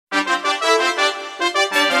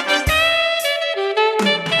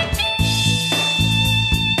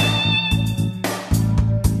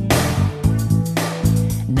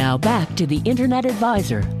Now back to the Internet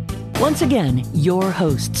Advisor. Once again, your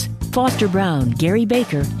hosts, Foster Brown, Gary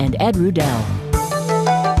Baker, and Ed Rudell.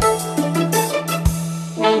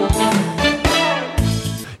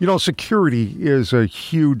 You know, security is a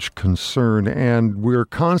huge concern, and we're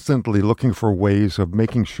constantly looking for ways of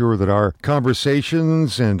making sure that our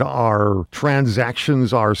conversations and our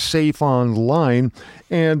transactions are safe online.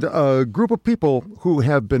 And a group of people who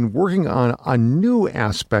have been working on a new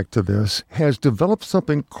aspect to this has developed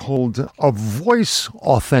something called a voice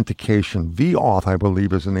authentication. vAuth, I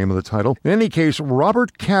believe, is the name of the title. In any case,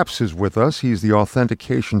 Robert Capps is with us. He's the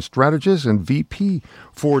authentication strategist and VP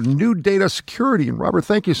for New Data Security. And Robert,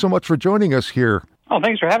 thank you so much for joining us here. Oh,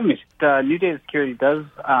 thanks for having me. New Data Security does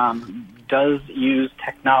use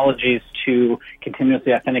technologies to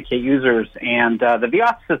continuously authenticate users, and the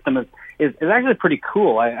vAuth system is actually pretty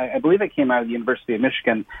cool. I believe it came out of the University of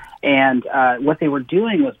Michigan, and what they were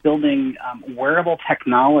doing was building wearable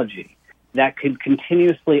technology that could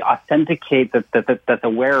continuously authenticate that the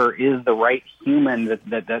wearer is the right human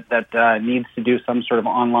that needs to do some sort of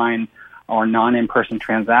online or non-in-person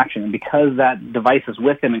transaction. And because that device is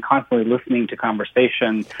with him and constantly listening to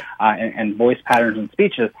conversation and voice patterns and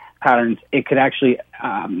speech patterns, it could actually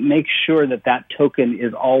make sure that token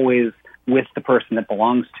is always with the person that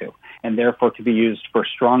belongs to, and therefore to be used for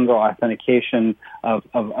stronger authentication of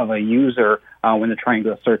a user when they're trying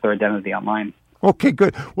to assert their identity online. Okay,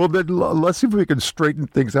 good. Well, then let's see if we can straighten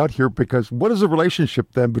things out here, because what is the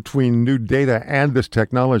relationship then between New Data and this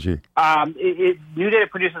technology? New Data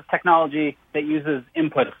produces technology that uses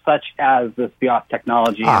inputs such as this vAuth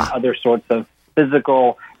technology and other sorts of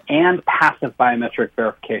physical and passive biometric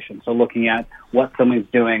verification. So looking at what someone's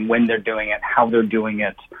doing, when they're doing it, how they're doing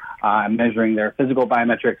it, measuring their physical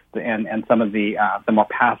biometrics and some of the more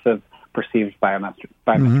passive perceived biometrics.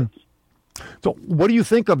 Mm-hmm. So what do you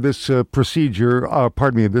think of this procedure,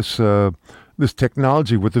 this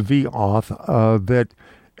technology with the vAuth that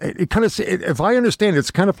it kind of, if I understand, it's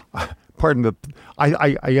kind of,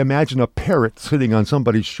 I imagine a parrot sitting on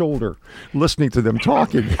somebody's shoulder listening to them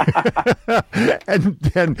talking and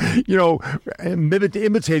then,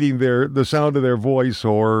 imitating the sound of their voice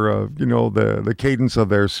or, the cadence of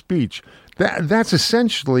their speech. That's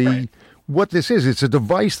essentially what this is. It's a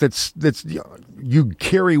device that's you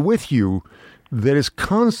carry with you that is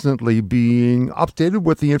constantly being updated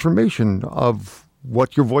with the information of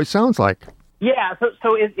what your voice sounds like. Yeah,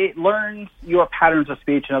 so it learns your patterns of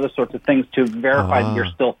speech and other sorts of things to verify that you're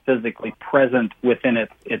still physically present within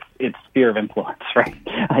its sphere of influence, right?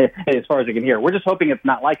 As far as I can hear. We're just hoping it's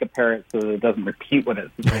not like a parrot so that it doesn't repeat what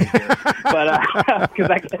it's saying here. But because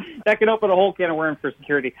that can open a whole can of worms for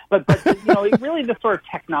security. But really the sort of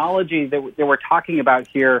technology that we're talking about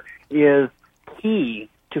here is key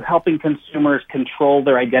to helping consumers control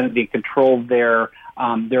their identity, control their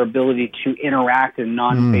ability to interact in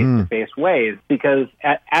non-face-to-face ways. Because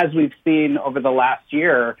as we've seen over the last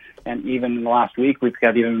year, and even in the last week, we've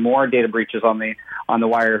got even more data breaches on the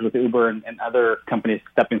wires with Uber and other companies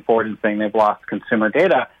stepping forward and saying they've lost consumer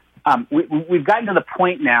data. We've gotten to the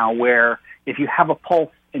point now where if you have a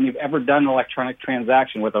pulse and you've ever done an electronic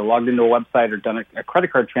transaction, whether logged into a website or done a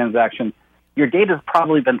credit card transaction, your data has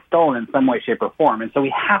probably been stolen in some way, shape, or form. And so we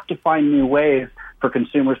have to find new ways for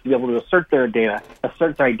consumers to be able to assert their data,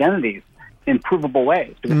 assert their identities in provable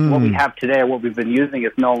ways. Because what we have today, what we've been using,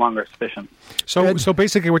 is no longer sufficient. So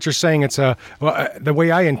basically what you're saying, it's the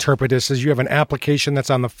way I interpret this is you have an application that's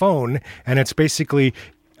on the phone, and it's basically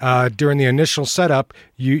during the initial setup,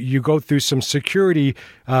 you go through some security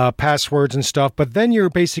passwords and stuff, but then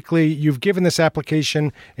you've given this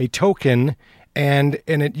application a token, and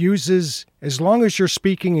it uses, as long as you're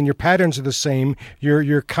speaking and your patterns are the same,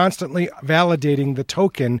 you're constantly validating the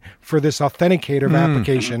token for this authenticator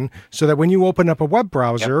application, so that when you open up a web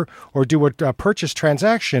browser or do a purchase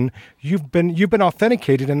transaction, you've been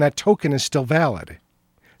authenticated and that token is still valid.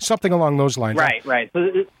 Something along those lines. Right. So,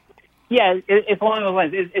 it's along those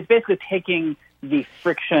lines. It's basically taking the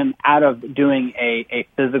friction out of doing a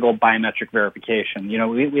physical biometric verification.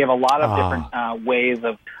 We have a lot of different ways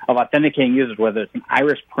of authenticating users, whether it's an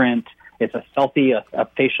iris print, it's a selfie, a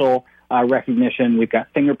facial recognition. We've got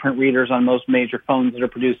fingerprint readers on most major phones that are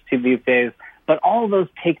produced these days. But all of those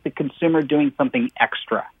take the consumer doing something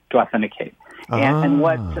extra to authenticate. And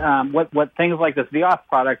what things like this vAuth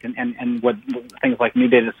product and what things like New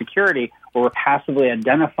Data Security, where we're passively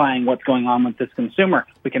identifying what's going on with this consumer,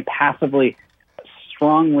 we can passively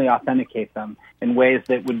strongly authenticate them in ways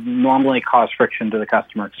that would normally cause friction to the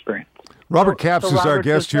customer experience. Robert Capps is our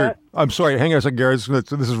guest here. I'm sorry, hang on a second, Gary.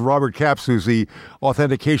 This is Robert Capps, who's the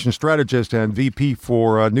authentication strategist and VP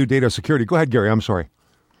for New Data Security. Go ahead, Gary. I'm sorry.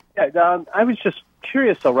 Yeah, I was just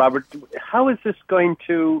curious, though, Robert, how is this going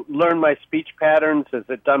to learn my speech patterns? Is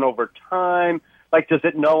it done over time? Like, does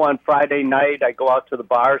it know on Friday night I go out to the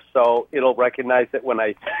bar, so it'll recognize it when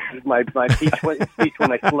I my speech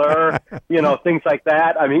when I slur, things like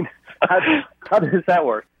that? I mean, how does that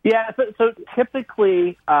work? Yeah, so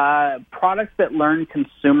typically products that learn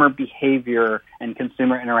consumer behavior and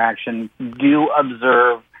consumer interaction do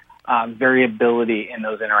observe variability in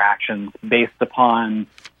those interactions based upon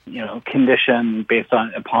condition, based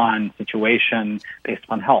upon situation, based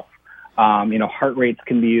upon health. Heart rates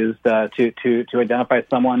can be used to identify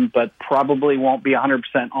someone, but probably won't be 100%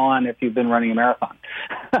 on if you've been running a marathon.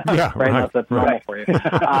 Yeah, right. Unless that's normal for you.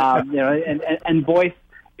 And voice.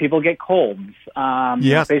 People get colds.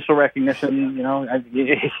 Yes. Facial recognition,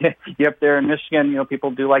 you up there in Michigan, people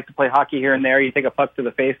do like to play hockey here and there. You take a puck to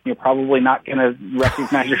the face, and you're probably not going to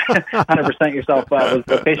recognize 100% yourself with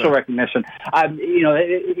the facial recognition.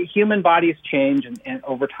 Human bodies change and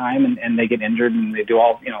over time, and they get injured, and they do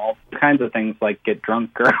all kinds of things like get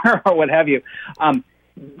drunk or what have you.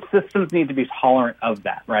 Systems need to be tolerant of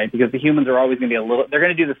that, right? Because the humans are always going to be they're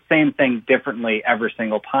going to do the same thing differently every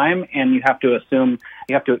single time, and you have to assume,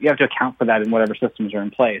 you have to account for that in whatever systems are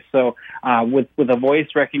in place. So with a voice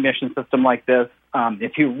recognition system like this,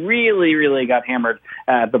 if you really, really got hammered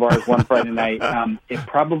at the bars one Friday night, it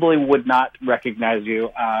probably would not recognize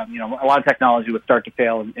you. A lot of technology would start to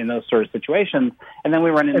fail in those sort of situations, and then we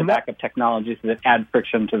run into backup technologies that add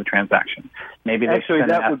friction to the transaction. Maybe they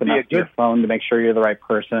send an SMS to your phone to make sure you're the right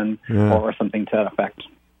person, or something to that effect.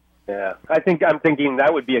 Yeah, I'm thinking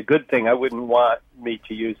that would be a good thing. I wouldn't want me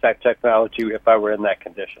to use that technology if I were in that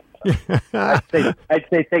condition. So I'd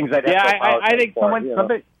say things I'd have to I think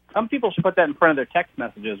some people should put that in front of their text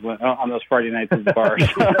messages on those Friday nights at the bars.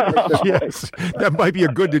 Yes, that might be a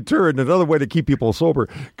good deterrent. Another way to keep people sober.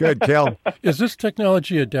 Go ahead, Cal. Is this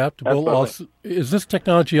technology adaptable? Is this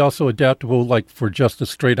technology also adaptable, like for just a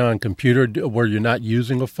straight-on computer, where you're not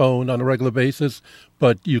using a phone on a regular basis,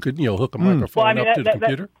 but you could hook a microphone up to the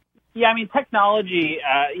computer? Yeah, technology,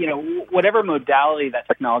 whatever modality that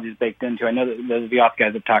technology is baked into. I know that the Auth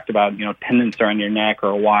guys have talked about, pendants around your neck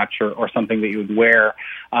or a watch or something that you would wear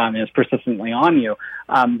and is persistently on you.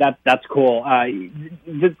 That's cool.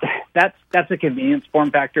 That's a convenience form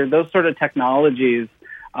factor. Those sort of technologies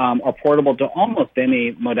are portable to almost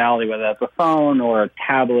any modality, whether that's a phone or a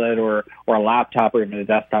tablet or a laptop or even a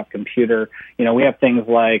desktop computer. We have things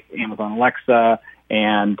like Amazon Alexa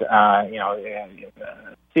and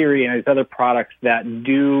Siri and these other products that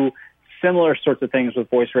do similar sorts of things with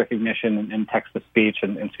voice recognition and text-to-speech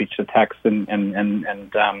and speech-to-text and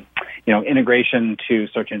integration to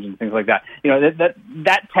search engines, things like that.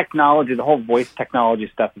 That technology, the whole voice technology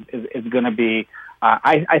stuff is going to be,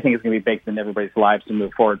 I think it's going to be baked into everybody's lives to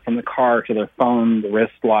move forward, from the car to their phone, the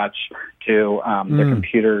wristwatch, to their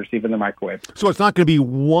computers, even the microwave. So it's not going to be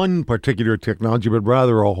one particular technology, but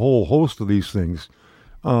rather a whole host of these things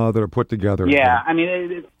that are put together. Yeah,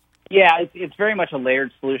 it's very much a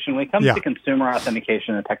layered solution. When it comes to consumer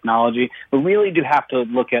authentication and technology, we really do have to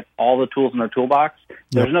look at all the tools in our toolbox.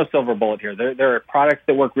 There's no silver bullet here. There are products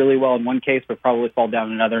that work really well in one case, but probably fall down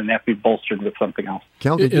in another, and they have to be bolstered with something else.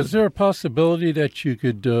 Is there a possibility that you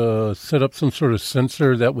could set up some sort of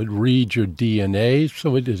sensor that would read your DNA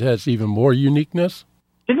so it has even more uniqueness?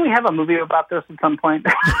 Didn't we have a movie about this at some point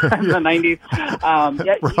in the 90s?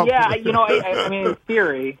 In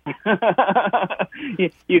theory,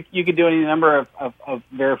 you could do any number of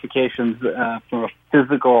verifications from a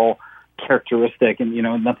physical characteristic, and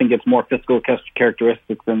nothing gets more physical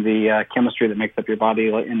characteristics than the chemistry that makes up your body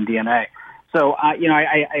in DNA. So,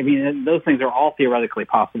 those things are all theoretically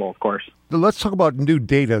possible, of course. Let's talk about New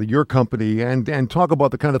Data, your company, and talk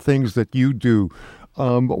about the kind of things that you do.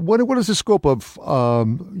 What is the scope of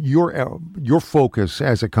your focus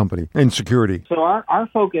as a company in security? So our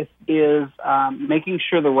focus is making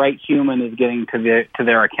sure the right human is getting to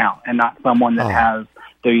their account, and not someone that has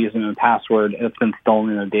their username and password that's been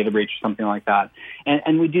stolen in a data breach or something like that.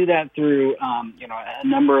 And we do that through a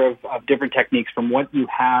number of different techniques, from what you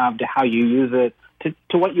have to how you use it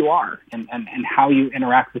to what you are and how you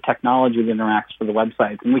interact with technology that interacts with the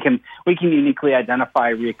websites. And we can uniquely identify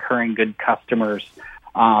recurring good customers,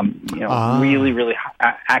 really, really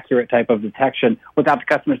accurate type of detection without the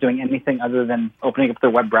customers doing anything other than opening up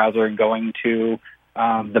their web browser and going to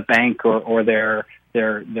the bank or their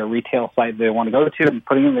retail site they want to go to and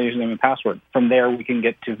putting in their username and password. From there, we can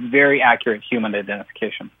get to very accurate human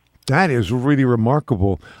identification. That is really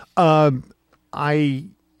remarkable. I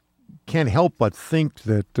can't help but think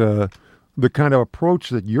that the kind of approach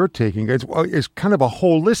that you're taking is kind of a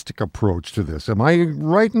holistic approach to this. Am I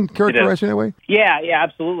right in characterizing that way? Yeah,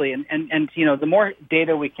 absolutely. And the more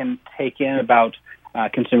data we can take in about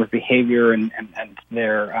consumer behavior and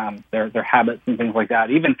their habits and things like that,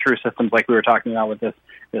 even through systems like we were talking about with this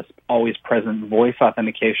always present voice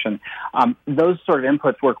authentication, those sort of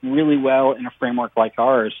inputs work really well in a framework like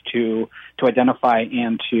ours to identify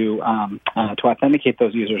and to authenticate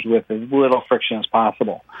those users with as little friction as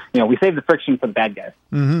possible. We save the friction for the bad guys.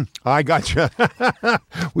 Mm-hmm. I gotcha.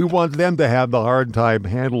 We want them to have the hard time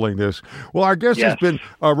handling this. Well, our guest has been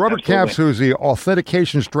Robert Capps, who's the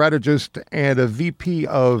authentication strategist and a VP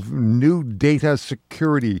of new data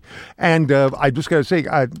security. And I just got to say,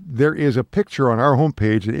 there is a picture on our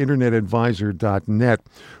homepage at internetadvisor.net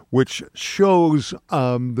which shows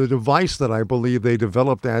the device that I believe they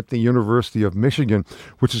developed at the University of Michigan,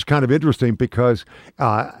 which is kind of interesting because,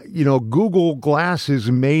 Google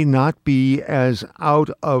Glasses may not be as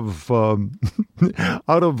out of en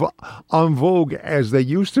vogue as they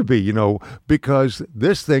used to be, because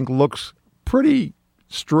this thing looks pretty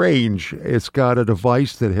strange. It's got a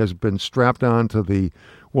device that has been strapped onto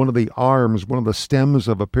one of the arms, one of the stems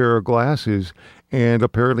of a pair of glasses, and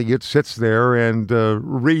apparently it sits there and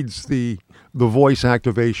reads the voice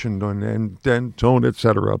activation and tone,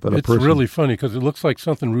 etc. It's really funny because it looks like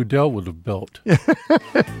something Rudell would have built.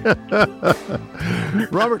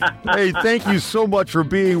 Robert, hey, thank you so much for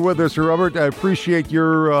being with us, Robert. I appreciate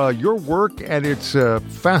your work, and it's a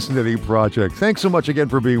fascinating project. Thanks so much again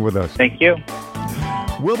for being with us. Thank you.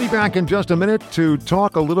 We'll be back in just a minute to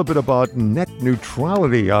talk a little bit about net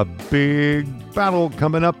neutrality, a big battle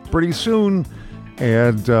coming up pretty soon,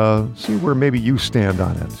 and see where maybe you stand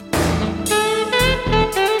on it.